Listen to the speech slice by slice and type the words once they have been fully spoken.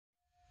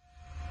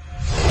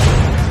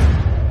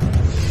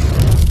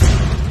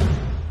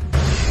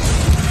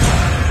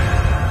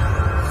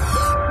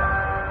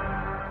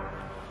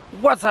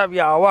What's up,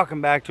 y'all? Welcome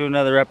back to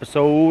another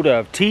episode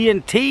of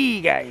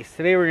TNT, guys.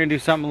 Today we're gonna do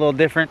something a little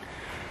different.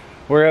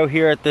 We're out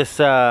here at this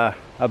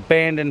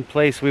abandoned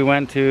place we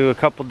went to a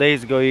couple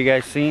days ago. You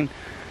guys seen?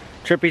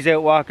 Trippy's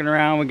out walking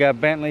around. We got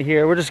Bentley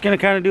here. We're just gonna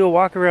kind of do a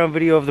walk around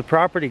video of the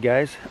property,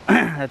 guys.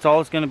 That's all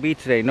it's gonna be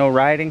today. No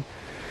riding.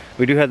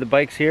 We do have the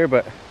bikes here,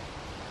 but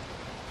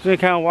just gonna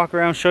kind of walk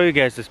around, show you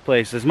guys this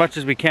place as much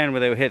as we can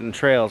without hitting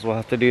trails. We'll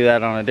have to do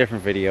that on a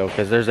different video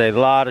because there's a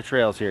lot of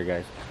trails here,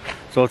 guys.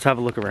 So let's have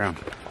a look around.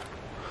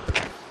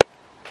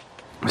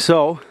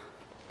 So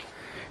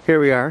here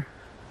we are.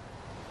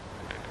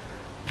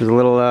 There's a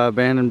little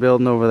abandoned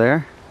building over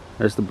there.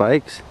 There's the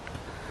bikes.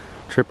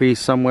 Trippy's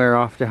somewhere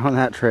off down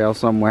that trail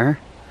somewhere.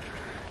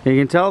 And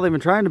you can tell they've been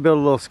trying to build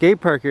a little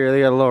skate park here. They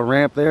got a little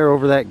ramp there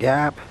over that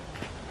gap.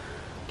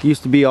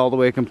 Used to be all the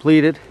way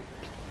completed.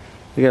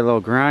 They got a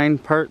little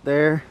grind part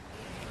there.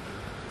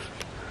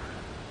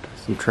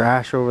 Some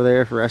trash over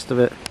there for the rest of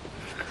it.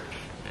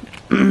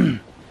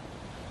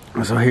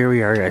 So here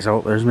we are, guys.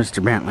 Oh, there's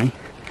Mr. Bentley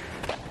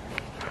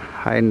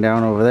hiding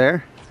down over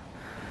there.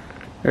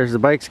 There's the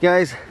bikes,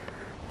 guys.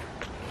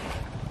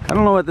 I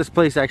don't know what this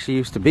place actually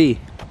used to be.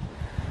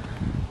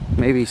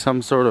 Maybe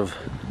some sort of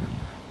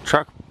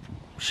truck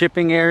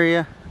shipping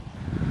area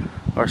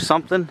or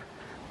something.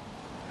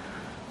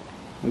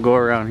 We'll go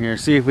around here,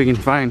 see if we can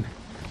find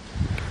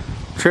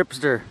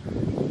Tripster.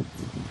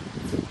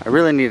 I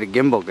really need a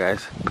gimbal,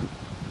 guys.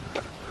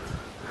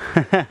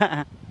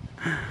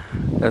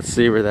 Let's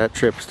see where that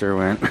Tripster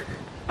went.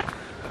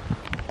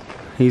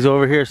 He's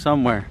over here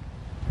somewhere.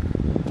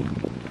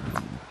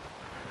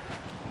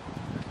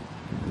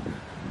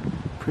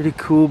 Pretty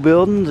cool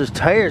buildings. There's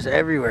tires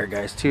everywhere,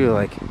 guys, too.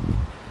 Like,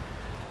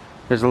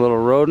 there's a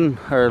little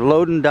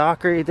loading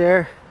dock right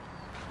there.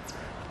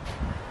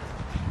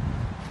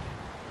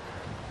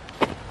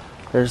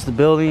 There's the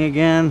building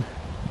again.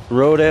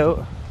 Road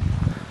out.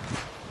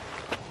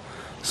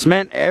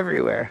 Cement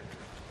everywhere.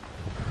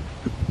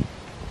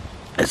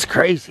 It's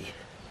crazy.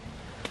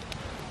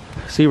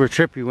 See where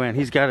Trippy went.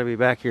 He's got to be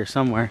back here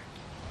somewhere.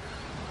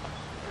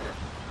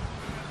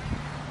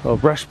 Oh,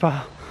 brush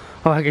pile.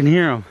 Oh, I can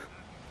hear him.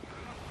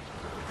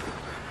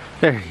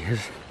 There he is.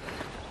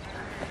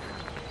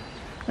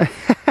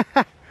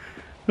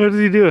 What is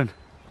he doing?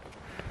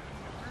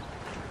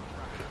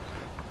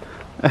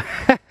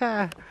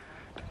 What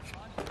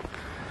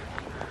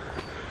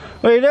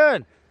are you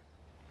doing?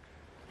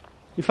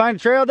 You find a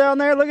trail down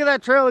there? Look at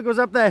that trail that goes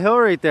up that hill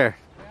right there.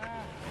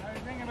 Yeah, I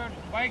was thinking about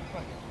the bike,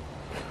 but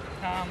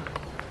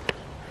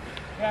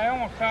yeah, I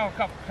almost fell a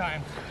couple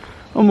times.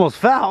 Almost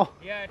fell?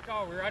 Yeah, it's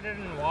all rutted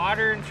in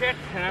water and shit,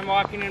 and I'm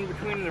walking in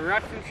between the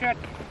ruts and shit,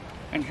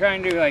 and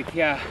trying to, like,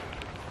 yeah.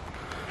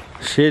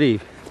 Shitty.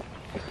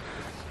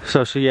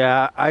 So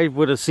yeah, I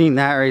would have seen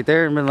that right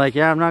there and been like,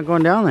 yeah, I'm not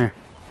going down there.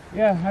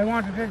 Yeah, I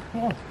wanted to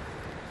explore.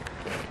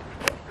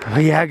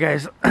 But yeah,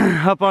 guys,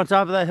 up on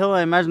top of that hill,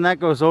 I imagine that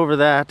goes over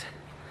that.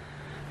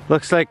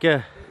 Looks like,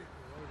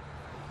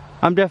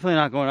 I'm definitely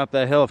not going up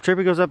that hill. If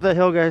Trippy goes up that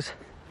hill, guys,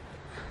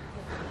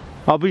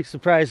 I'll be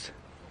surprised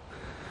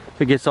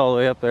if it gets all the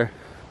way up there.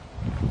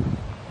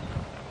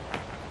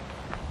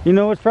 You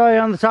know what's probably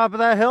on the top of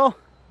that hill?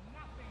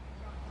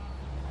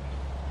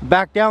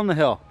 Back down the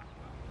hill.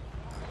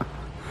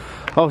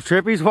 Oh,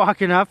 Trippy's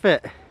walking up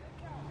it.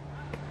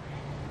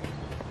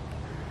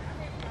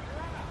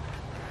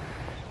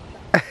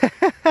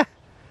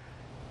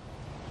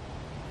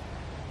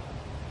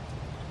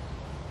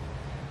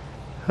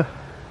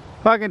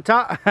 Fucking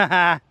top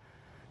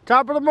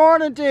top of the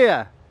morning to you.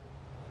 Yeah,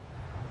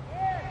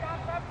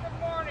 top of the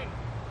morning.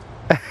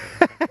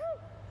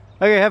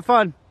 Okay, have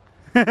fun.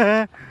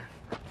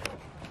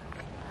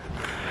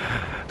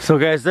 So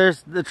guys,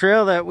 there's the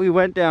trail that we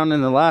went down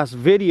in the last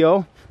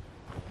video.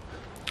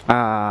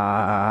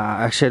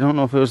 Actually, I don't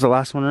know if it was the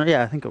last one or,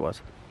 yeah, I think it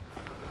was.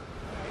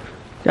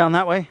 Down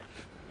that way.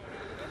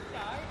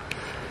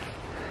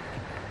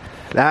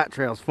 That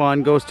trail's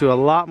fun, goes to a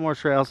lot more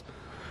trails.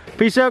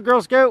 Peace out,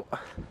 Girl Scout.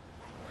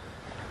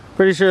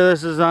 Pretty sure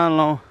this is, I don't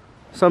know,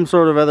 some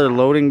sort of other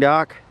loading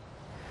dock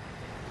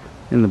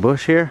in the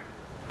bush here.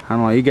 I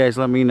don't know, you guys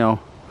let me know.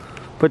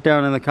 Put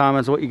down in the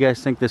comments what you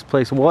guys think this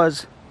place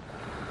was.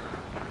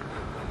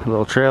 A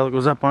little trail that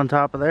goes up on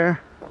top of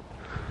there.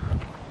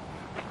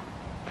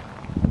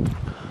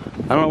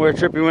 I don't know where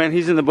Trippy went.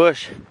 He's in the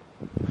bush.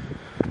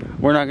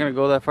 We're not gonna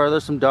go that far.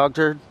 There's some dog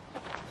turd.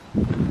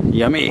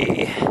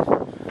 Yummy.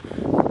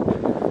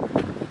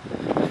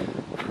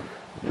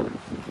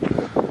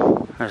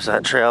 There's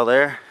that trail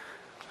there.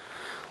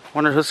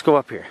 Wonder, let's go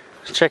up here.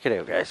 Let's check it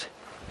out, guys.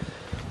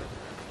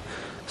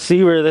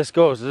 See where this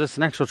goes. Is this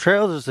an actual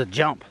trail or is this a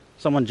jump?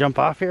 Someone jump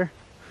off here?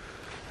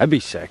 That'd be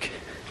sick.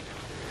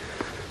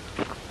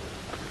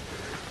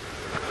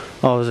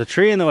 Oh, there's a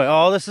tree in the way.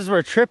 Oh, this is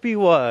where Trippy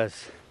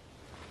was.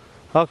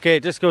 Okay,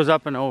 it just goes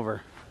up and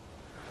over.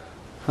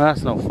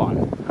 That's no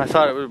fun. I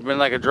thought it would have been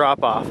like a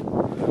drop off.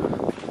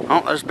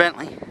 Oh, there's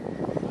Bentley.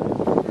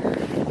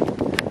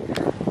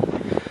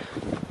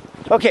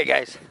 Okay,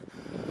 guys.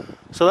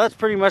 So that's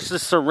pretty much the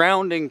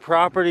surrounding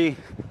property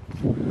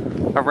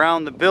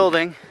around the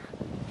building.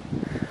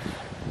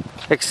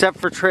 Except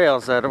for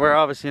trails that we're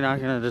obviously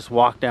not gonna just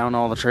walk down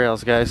all the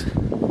trails, guys.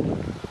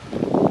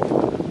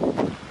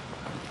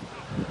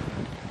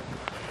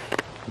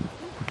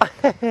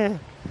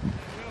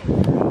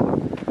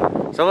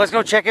 So let's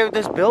go check out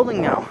this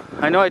building now.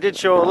 I know I did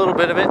show a little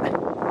bit of it.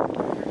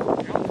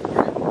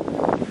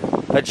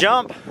 A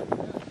jump.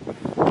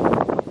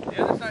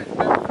 The other side's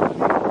better.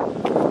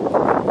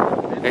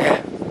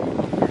 Yeah.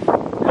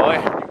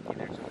 Boy.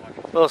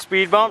 Little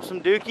speed bump,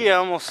 some dookie. I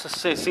almost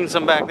seen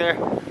some back there.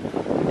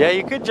 Yeah,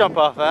 you could jump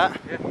off that.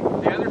 Yeah.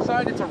 The other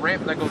side, it's a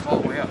ramp that goes all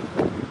the way up.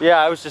 Yeah,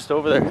 I was just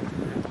over there.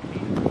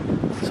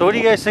 So what do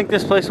you guys think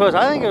this place was?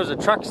 I think it was a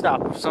truck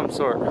stop of some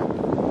sort.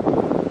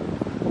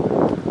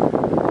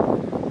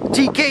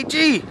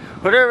 TKG,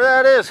 whatever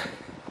that is.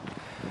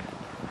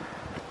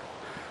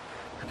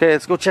 Okay,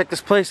 let's go check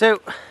this place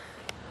out.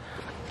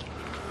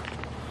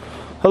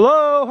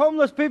 Hello,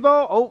 homeless people.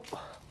 Oh,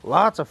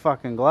 lots of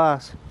fucking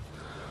glass.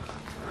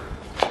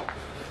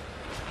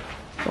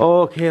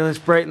 Okay, let's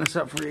brighten this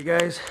up for you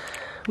guys.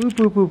 Whoop,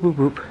 whoop, whoop, whoop,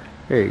 whoop.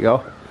 There you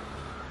go.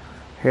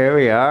 Here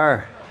we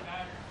are.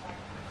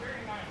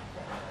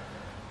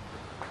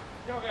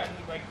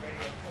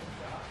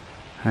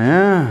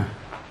 Yeah.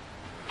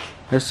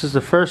 This is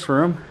the first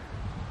room.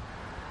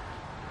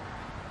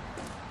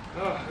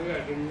 Oh, we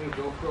gotta get new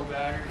GoPro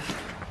batteries.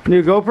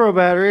 New GoPro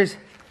batteries.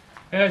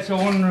 Yeah, so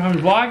when I'm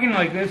vlogging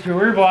like this, or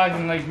we're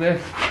vlogging like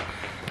this,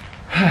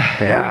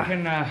 Yeah. we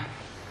can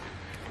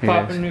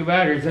pop in new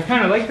batteries. I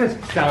kind of like this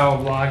style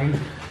of vlogging.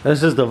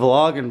 This is the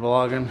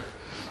vlogging.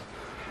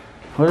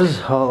 What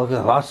is, oh look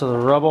at lots of the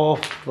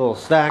rubble, little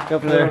stack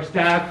up A little there.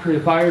 stack for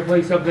the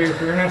fireplace up there,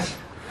 furnace.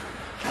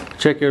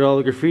 Check out all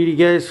the graffiti,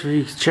 guys, so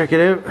you can check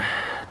it out.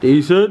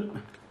 Decent.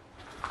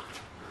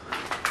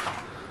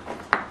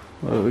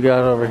 What do we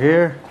got over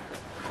here?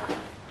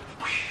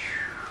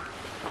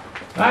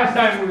 Last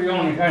time we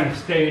only kind of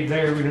stayed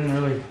there, we didn't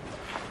really.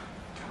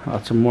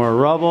 Lots of more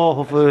rubble.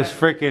 Hopefully this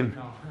freaking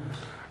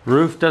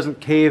roof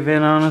doesn't cave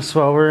in on us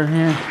while we're in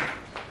here.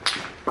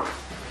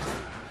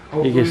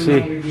 Hopefully can we see.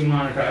 won't be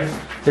demonetized.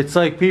 It's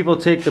like people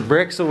take the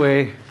bricks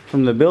away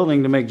from the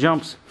building to make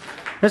jumps.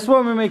 That's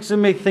what makes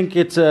them think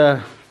it's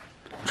a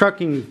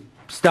trucking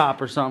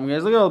stop or something,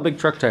 guys. Look at all the big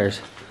truck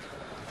tires.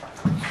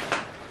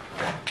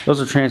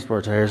 Those are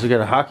transport tires. We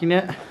got a hockey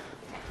net.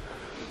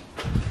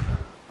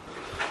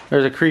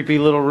 There's a creepy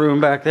little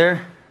room back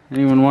there.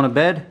 Anyone want a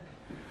bed?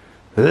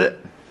 Ugh.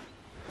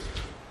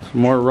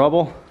 Some more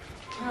rubble.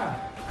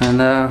 And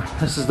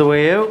this is the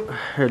way out.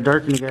 I'll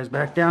darken you guys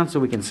back down so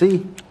we can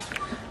see.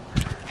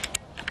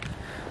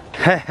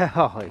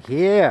 Hell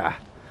yeah.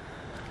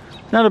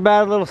 Not a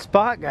bad little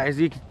spot, guys.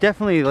 You could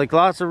definitely, like,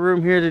 lots of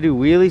room here to do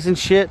wheelies and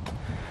shit.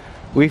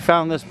 We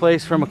found this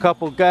place from a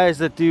couple guys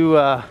that do He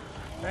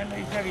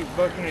said he's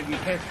booking it, he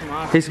pissed him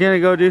off. he's gonna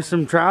go do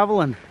some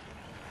traveling.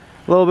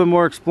 A little bit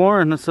more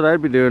exploring. That's what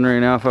I'd be doing right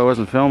now if I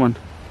wasn't filming.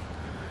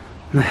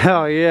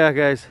 Hell yeah,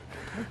 guys.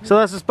 So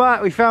that's the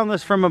spot. We found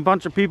this from a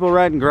bunch of people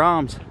riding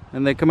Groms.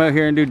 And they come out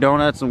here and do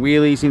donuts and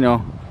wheelies, you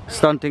know,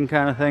 stunting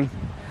kind of thing.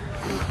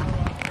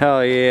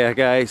 Hell yeah,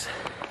 guys.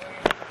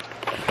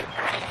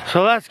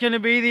 So that's gonna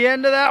be the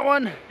end of that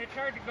one. It's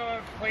hard to go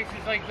out to places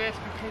like this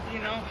because, you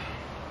know,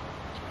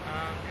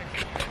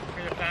 just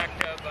for the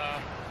fact of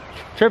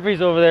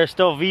Trippy's over there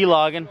still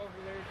vlogging.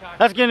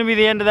 That's gonna be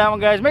the end of that one,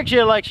 guys. Make sure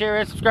you like, share,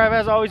 and subscribe.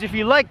 As always, if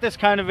you like this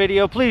kind of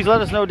video, please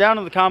let us know down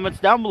in the comments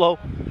down below.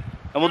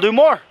 And we'll do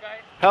more.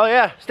 Hell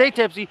yeah. Stay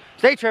tipsy,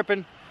 stay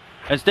tripping,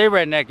 and stay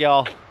redneck,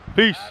 y'all.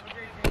 Peace.